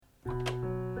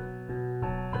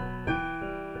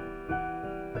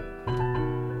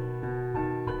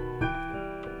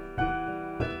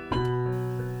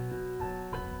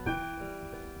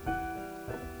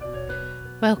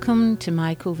Welcome to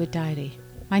My COVID Diary.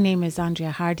 My name is Andrea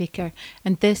Hardacre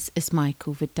and this is My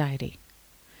COVID Diary.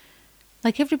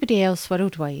 Like everybody else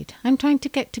worldwide, I'm trying to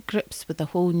get to grips with a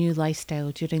whole new lifestyle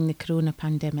during the corona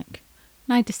pandemic,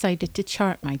 and I decided to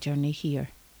chart my journey here.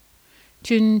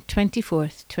 June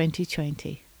 24th,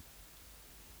 2020.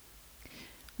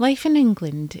 Life in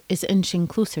England is inching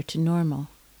closer to normal.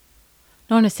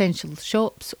 Non-essential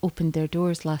shops opened their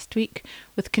doors last week,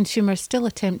 with consumers still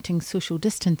attempting social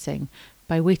distancing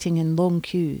by waiting in long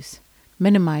queues,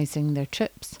 minimising their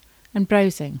trips and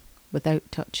browsing without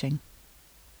touching.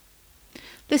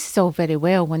 This is all very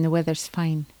well when the weather's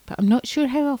fine, but I'm not sure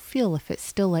how I'll feel if it's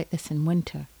still like this in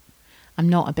winter. I'm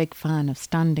not a big fan of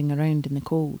standing around in the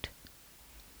cold.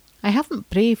 I haven't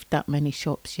braved that many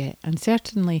shops yet, and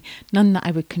certainly none that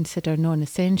I would consider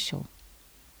non-essential.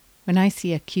 When I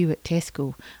see a queue at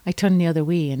Tesco, I turn the other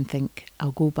way and think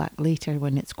I'll go back later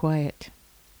when it's quiet.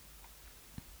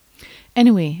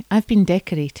 Anyway, I've been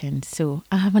decorating, so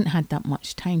I haven't had that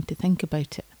much time to think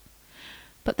about it.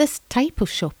 But this type of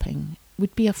shopping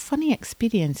would be a funny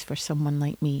experience for someone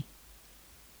like me.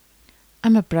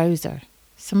 I'm a browser,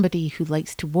 somebody who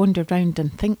likes to wander around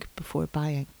and think before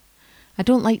buying. I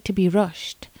don't like to be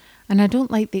rushed, and I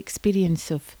don't like the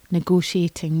experience of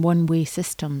negotiating one-way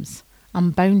systems.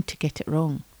 I'm bound to get it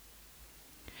wrong.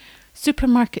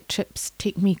 Supermarket trips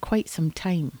take me quite some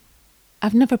time.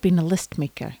 I've never been a list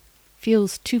maker.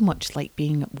 Feels too much like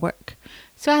being at work,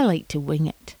 so I like to wing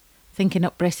it, thinking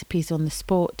up recipes on the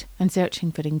spot and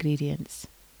searching for ingredients.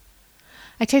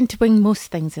 I tend to wing most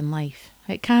things in life.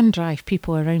 It can drive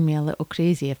people around me a little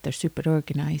crazy if they're super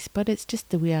organised, but it's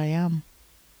just the way I am.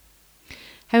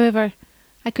 However,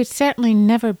 I could certainly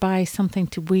never buy something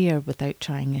to wear without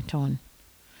trying it on.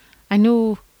 I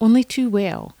know only too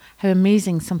well how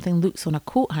amazing something looks on a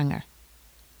coat hanger.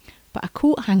 But a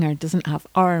coat hanger doesn't have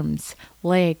arms,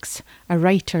 legs, a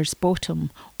writer's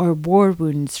bottom, or war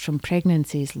wounds from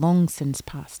pregnancies long since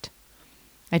past.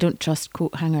 I don't trust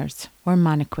coat hangers, or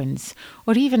mannequins,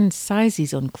 or even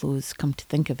sizes on clothes, come to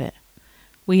think of it.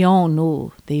 We all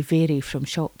know they vary from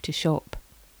shop to shop.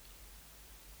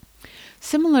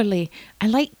 Similarly, I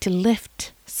like to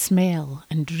lift, smell,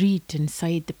 and read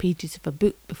inside the pages of a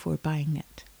book before buying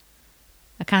it.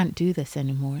 I can't do this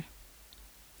anymore.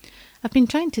 I've been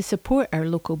trying to support our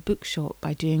local bookshop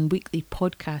by doing weekly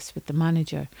podcasts with the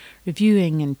manager,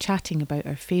 reviewing and chatting about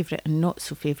our favourite and not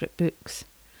so favourite books.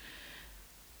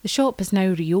 The shop is now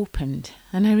reopened,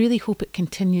 and I really hope it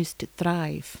continues to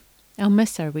thrive. I'll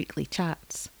miss our weekly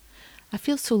chats. I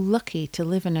feel so lucky to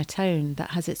live in a town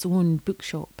that has its own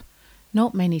bookshop.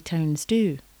 Not many towns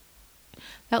do.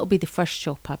 That'll be the first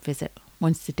shop I visit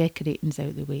once the decorating's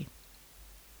out the way.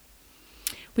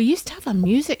 We used to have a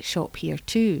music shop here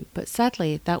too, but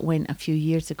sadly that went a few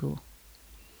years ago.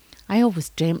 I always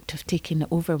dreamt of taking it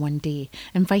over one day,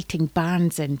 inviting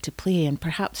bands in to play and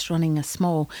perhaps running a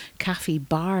small cafe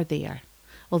bar there,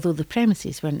 although the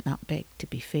premises weren't that big, to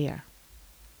be fair.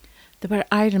 There were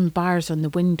iron bars on the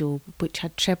window which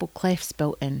had treble clefs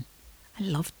built in. I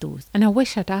loved those, and I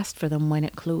wish I'd asked for them when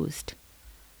it closed.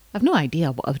 I've no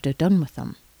idea what I would have done with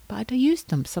them, but I'd have used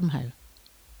them somehow.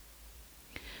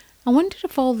 I wonder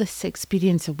if all this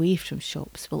experience away from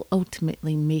shops will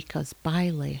ultimately make us buy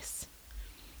less.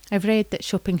 I've read that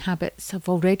shopping habits have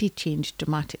already changed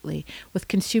dramatically, with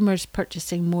consumers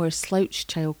purchasing more slouch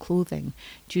style clothing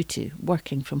due to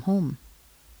working from home.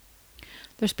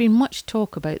 There's been much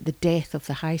talk about the death of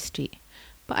the high street,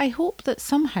 but I hope that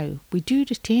somehow we do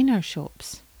retain our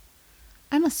shops.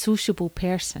 I'm a sociable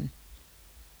person.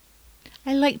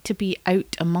 I like to be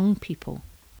out among people.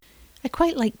 I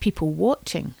quite like people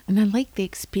watching, and I like the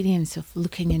experience of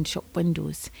looking in shop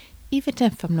windows, even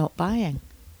if I'm not buying.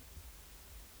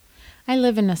 I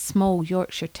live in a small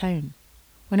Yorkshire town.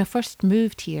 When I first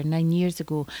moved here 9 years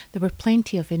ago, there were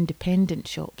plenty of independent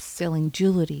shops selling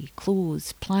jewellery,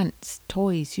 clothes, plants,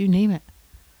 toys, you name it.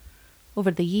 Over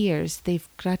the years, they've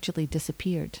gradually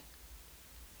disappeared.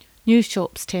 New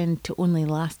shops tend to only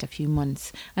last a few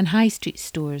months, and high street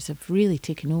stores have really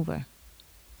taken over.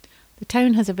 The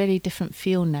town has a very different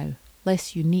feel now,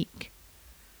 less unique.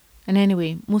 And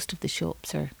anyway, most of the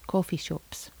shops are coffee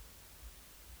shops.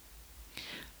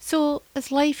 So,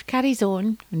 as life carries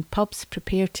on and pubs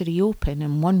prepare to reopen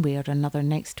in one way or another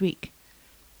next week,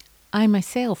 I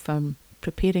myself am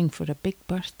preparing for a big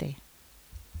birthday.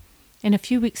 In a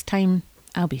few weeks' time,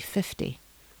 I'll be 50,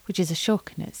 which is a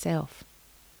shock in itself.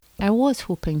 I was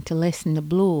hoping to lessen the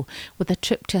blow with a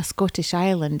trip to a Scottish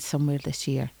island somewhere this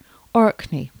year.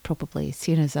 Orkney, probably,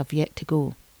 seeing as I've yet to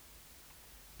go.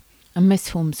 I miss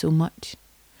home so much.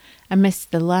 I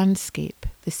missed the landscape,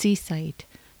 the seaside,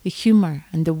 the humour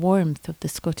and the warmth of the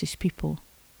Scottish people.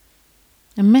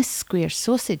 I miss square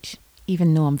sausage,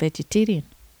 even though I'm vegetarian.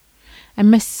 I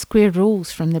miss square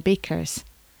rolls from the baker's.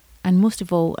 And most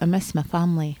of all, I miss my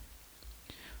family.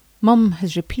 Mum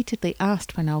has repeatedly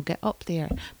asked when I'll get up there,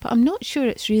 but I'm not sure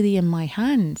it's really in my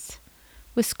hands.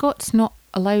 With Scots not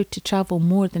allowed to travel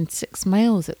more than 6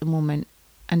 miles at the moment,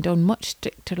 and on much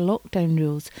stricter lockdown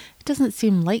rules, it doesn't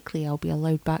seem likely I'll be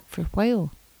allowed back for a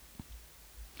while.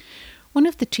 One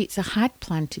of the treats I had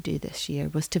planned to do this year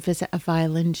was to visit a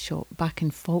violin shop back in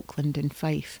Falkland in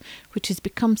Fife, which has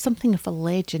become something of a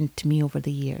legend to me over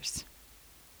the years.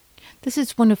 This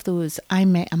is one of those I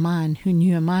met a man who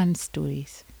knew a man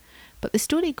stories. But the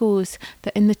story goes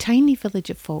that in the tiny village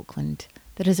of Falkland,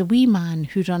 there is a wee man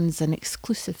who runs an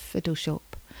exclusive fiddle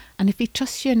shop, and if he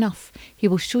trusts you enough, he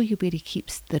will show you where he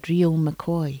keeps the real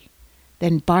McCoy,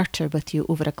 then barter with you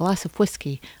over a glass of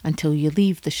whisky until you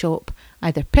leave the shop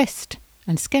either pissed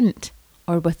and skint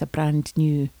or with a brand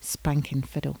new spanking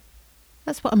fiddle.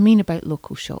 That's what I mean about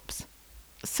local shops.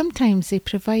 Sometimes they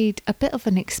provide a bit of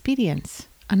an experience,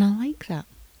 and I like that.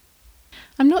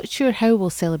 I'm not sure how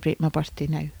we'll celebrate my birthday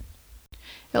now.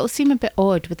 It'll seem a bit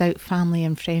odd without family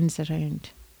and friends around.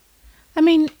 I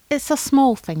mean, it's a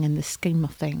small thing in the scheme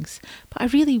of things, but I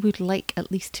really would like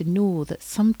at least to know that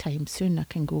sometime soon I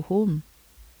can go home.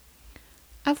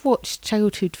 I've watched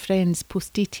childhood friends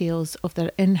post details of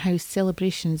their in-house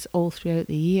celebrations all throughout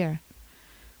the year.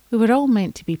 We were all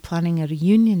meant to be planning a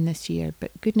reunion this year,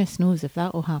 but goodness knows if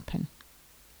that will happen.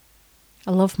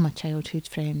 I love my childhood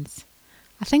friends.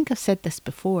 I think I've said this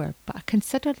before, but I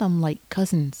consider them like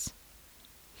cousins.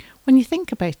 When you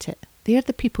think about it, they are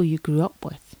the people you grew up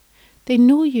with. They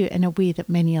know you in a way that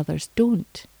many others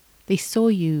don't. They saw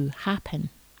you happen.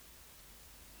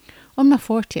 On my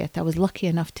 40th, I was lucky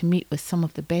enough to meet with some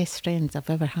of the best friends I've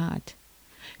ever had.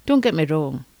 Don't get me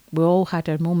wrong, we all had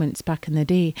our moments back in the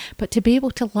day, but to be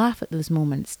able to laugh at those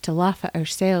moments, to laugh at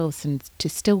ourselves and to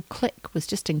still click was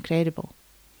just incredible.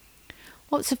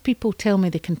 Lots of people tell me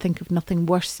they can think of nothing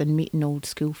worse than meeting old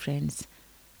school friends,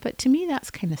 but to me that's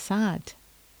kind of sad.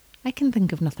 I can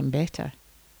think of nothing better.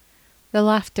 The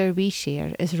laughter we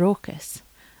share is raucous,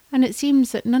 and it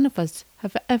seems that none of us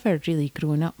have ever really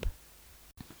grown up.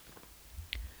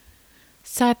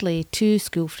 Sadly, 2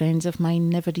 school friends of mine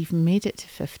never even made it to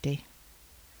 50.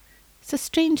 It's a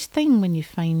strange thing when you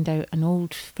find out an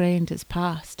old friend has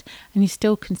passed and you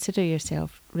still consider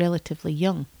yourself relatively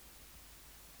young.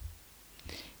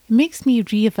 It makes me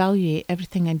reevaluate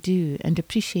everything I do and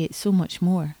appreciate so much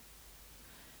more.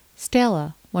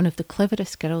 Stella, one of the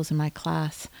cleverest girls in my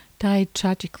class, died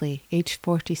tragically, aged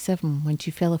 47, when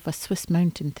she fell off a Swiss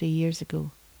mountain 3 years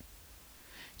ago.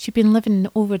 She'd been living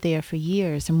over there for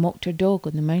years and walked her dog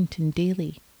on the mountain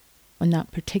daily. On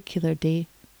that particular day,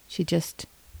 she just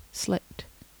slipped.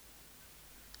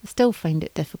 I still find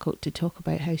it difficult to talk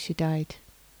about how she died.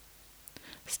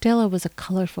 Stella was a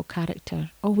colourful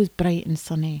character, always bright and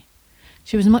sunny.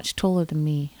 She was much taller than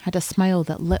me, had a smile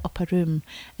that lit up a room,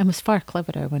 and was far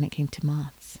cleverer when it came to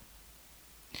maths.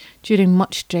 During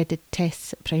much dreaded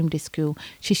tests at primary school,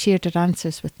 she shared her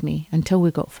answers with me until we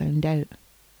got found out.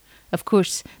 Of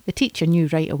course, the teacher knew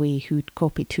right away who'd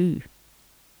copy too.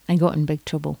 I got in big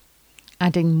trouble,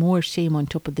 adding more shame on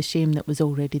top of the shame that was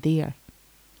already there.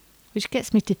 Which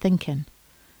gets me to thinking,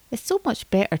 it's so much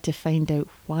better to find out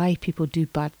why people do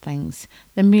bad things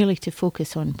than merely to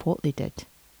focus on what they did.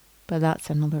 But that's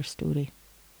another story.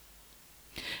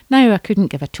 Now I couldn't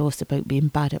give a toss about being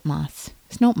bad at maths.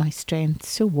 It's not my strength,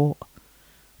 so what?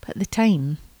 But at the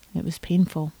time, it was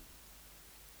painful.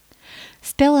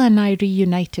 Stella and I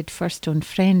reunited first on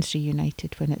Friends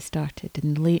Reunited when it started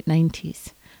in the late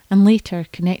 90s, and later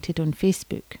connected on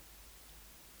Facebook.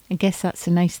 I guess that's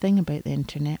the nice thing about the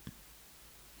internet.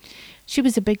 She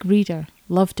was a big reader,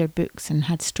 loved her books and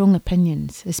had strong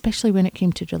opinions, especially when it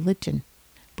came to religion.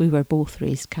 We were both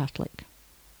raised Catholic.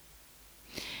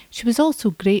 She was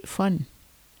also great fun.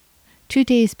 2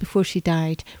 days before she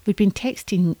died, we'd been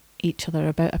texting each other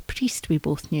about a priest we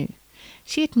both knew.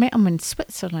 She had met him in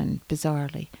Switzerland,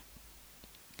 bizarrely.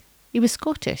 He was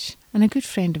Scottish and a good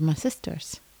friend of my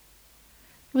sister's.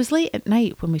 It was late at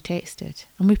night when we texted,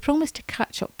 and we promised to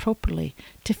catch up properly,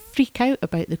 to freak out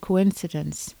about the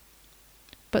coincidence.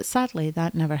 But sadly,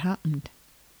 that never happened.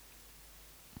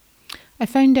 I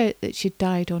found out that she'd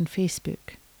died on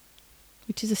Facebook,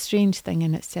 which is a strange thing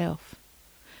in itself.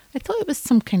 I thought it was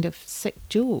some kind of sick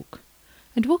joke.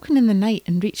 I'd woken in the night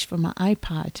and reached for my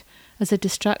iPad as a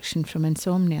distraction from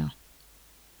insomnia.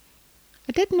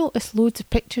 I did notice loads of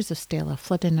pictures of Stella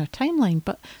flooding her timeline,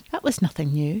 but that was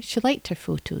nothing new. She liked her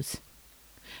photos.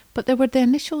 But there were the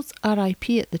initials RIP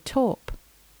at the top.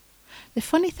 The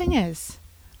funny thing is,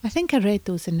 I think I read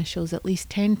those initials at least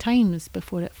 10 times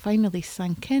before it finally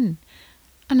sank in,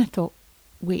 and I thought,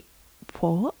 wait,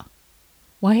 what?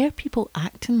 Why are people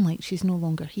acting like she's no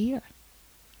longer here?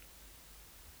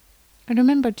 I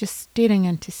remember just staring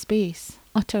into space,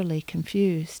 utterly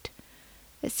confused.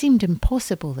 It seemed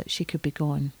impossible that she could be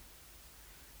gone.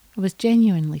 I was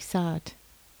genuinely sad.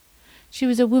 She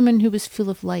was a woman who was full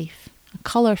of life, a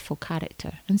colourful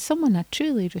character, and someone I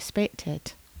truly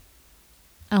respected.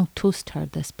 I'll toast her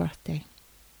this birthday.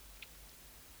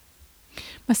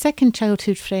 My second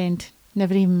childhood friend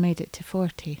never even made it to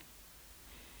 40.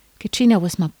 Katrina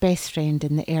was my best friend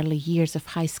in the early years of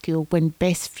high school when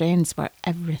best friends were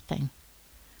everything.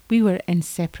 We were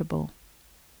inseparable.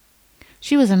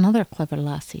 She was another clever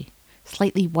lassie,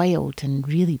 slightly wild and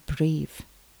really brave.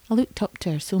 I looked up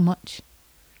to her so much.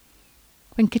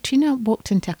 When Katrina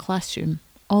walked into a classroom,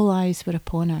 all eyes were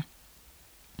upon her.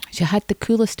 She had the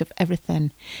coolest of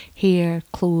everything: hair,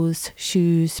 clothes,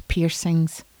 shoes,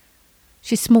 piercings.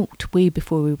 She smoked way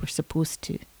before we were supposed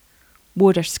to,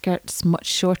 wore her skirts much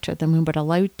shorter than we were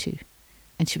allowed to,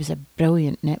 and she was a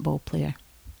brilliant netball player.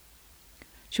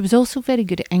 She was also very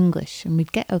good at English, and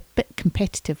we'd get a bit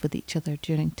competitive with each other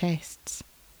during tests.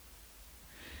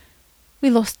 We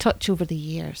lost touch over the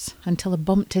years until I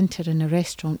bumped into her in a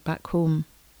restaurant back home.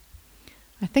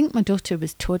 I think my daughter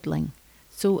was toddling,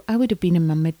 so I would have been in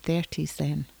my mid-30s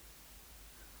then.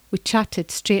 We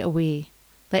chatted straight away,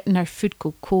 letting our food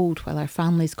go cold while our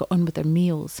families got on with their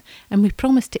meals, and we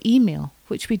promised to email,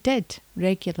 which we did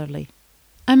regularly.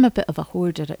 I'm a bit of a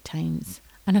hoarder at times,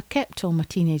 and I kept all my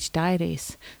teenage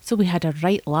diaries, so we had a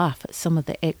right laugh at some of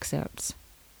the excerpts,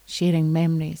 sharing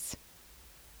memories.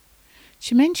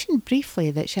 She mentioned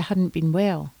briefly that she hadn't been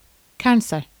well.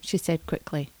 Cancer, she said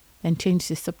quickly, then changed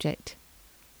the subject.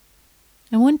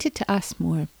 I wanted to ask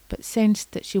more, but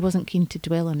sensed that she wasn't keen to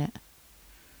dwell on it.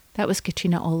 That was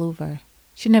Katrina all over.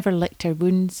 She never licked her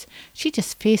wounds. She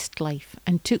just faced life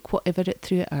and took whatever it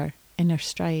threw at her in her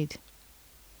stride.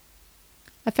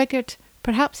 I figured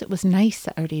perhaps it was nice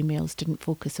that our emails didn't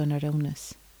focus on her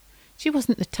illness. She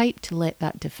wasn't the type to let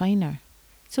that define her,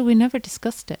 so we never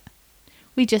discussed it.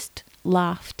 We just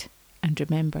laughed and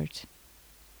remembered.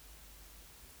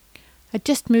 I'd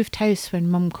just moved house when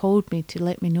Mum called me to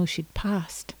let me know she'd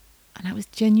passed, and I was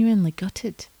genuinely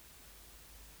gutted.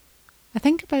 I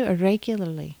think about her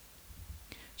regularly.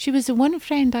 She was the one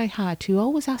friend I had who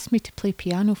always asked me to play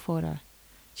piano for her.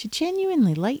 She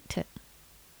genuinely liked it.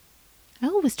 I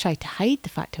always tried to hide the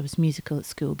fact I was musical at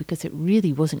school because it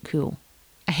really wasn't cool.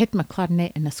 I hid my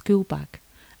clarinet in a school bag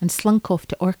and slunk off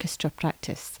to orchestra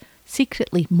practice,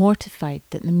 secretly mortified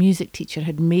that the music teacher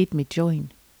had made me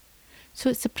join. So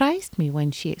it surprised me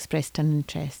when she expressed an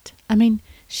interest. I mean,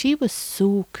 she was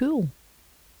so cool.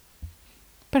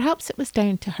 Perhaps it was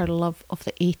down to her love of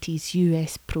the 80s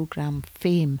US programme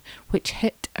Fame, which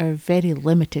hit our very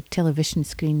limited television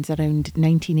screens around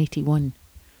 1981.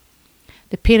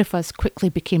 The pair of us quickly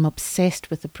became obsessed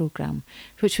with the programme,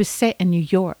 which was set in New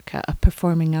York at a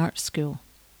performing arts school.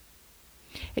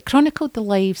 It chronicled the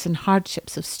lives and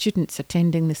hardships of students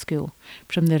attending the school,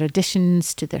 from their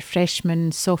auditions to their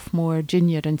freshman, sophomore,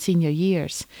 junior and senior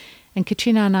years, and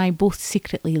Katrina and I both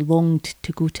secretly longed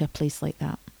to go to a place like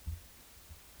that.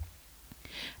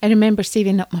 I remember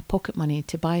saving up my pocket money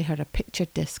to buy her a picture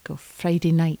disc of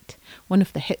Friday Night, one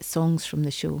of the hit songs from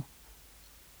the show.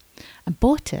 I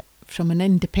bought it from an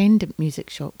independent music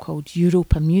shop called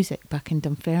Europa Music back in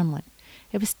Dunfermline.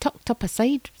 It was tucked up a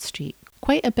side street,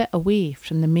 quite a bit away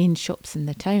from the main shops in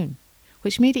the town,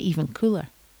 which made it even cooler.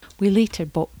 We later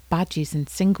bought badges and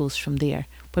singles from there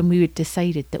when we had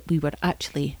decided that we were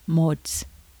actually mods.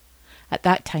 At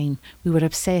that time, we were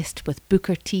obsessed with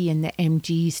Booker T and the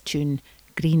MG's tune,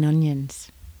 Green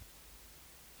Onions.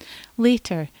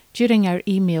 Later, during our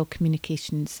email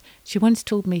communications, she once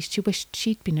told me she wished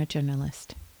she'd been a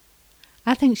journalist.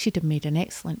 I think she'd have made an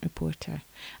excellent reporter,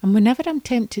 and whenever I'm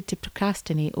tempted to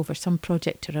procrastinate over some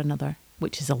project or another,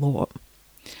 which is a lot,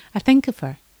 I think of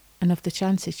her and of the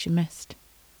chances she missed.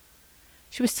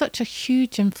 She was such a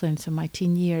huge influence on my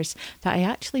teen years that I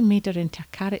actually made her into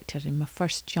a character in my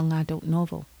first young adult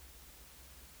novel.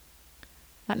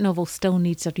 That novel still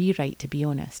needs a rewrite, to be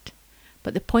honest,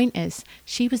 but the point is,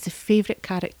 she was the favourite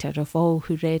character of all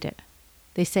who read it.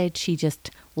 They said she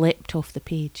just leapt off the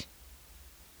page.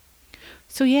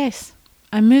 So yes,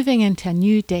 I'm moving into a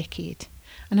new decade,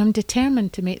 and I'm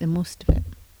determined to make the most of it.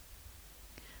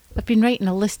 I've been writing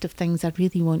a list of things I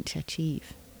really want to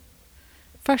achieve.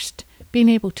 First, being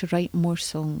able to write more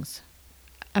songs.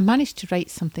 I managed to write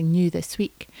something new this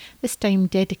week, this time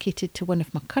dedicated to one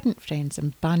of my current friends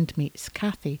and bandmates,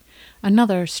 Kathy,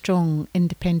 another strong,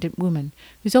 independent woman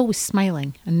who's always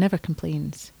smiling and never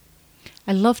complains.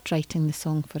 I loved writing the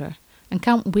song for her and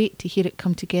can't wait to hear it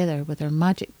come together with her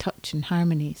magic touch and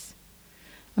harmonies.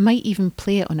 I might even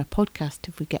play it on a podcast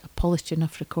if we get a polished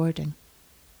enough recording.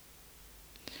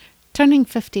 Turning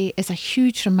 50 is a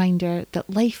huge reminder that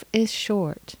life is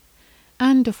short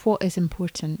and of what is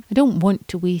important. I don't want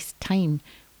to waste time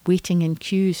waiting in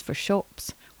queues for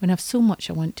shops when I've so much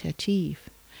I want to achieve.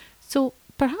 So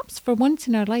perhaps for once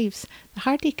in our lives, the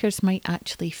Hardacres might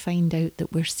actually find out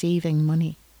that we're saving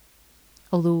money.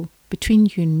 Although, between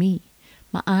you and me,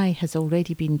 my eye has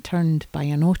already been turned by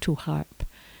an auto harp,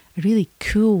 a really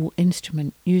cool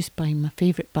instrument used by my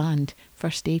favourite band,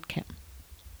 First Aid Kit.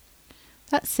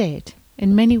 That said,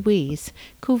 in many ways,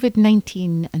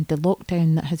 COVID-19 and the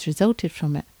lockdown that has resulted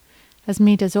from it has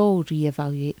made us all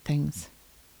reevaluate things.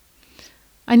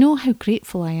 I know how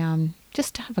grateful I am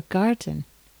just to have a garden,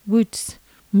 woods,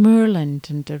 moorland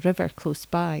and a river close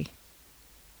by,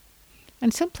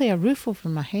 and simply a roof over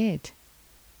my head.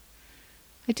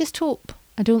 I just hope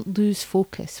I don't lose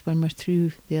focus when we're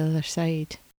through the other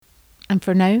side. And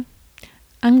for now,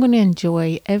 I'm going to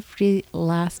enjoy every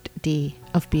last day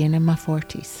of being in my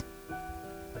 40s.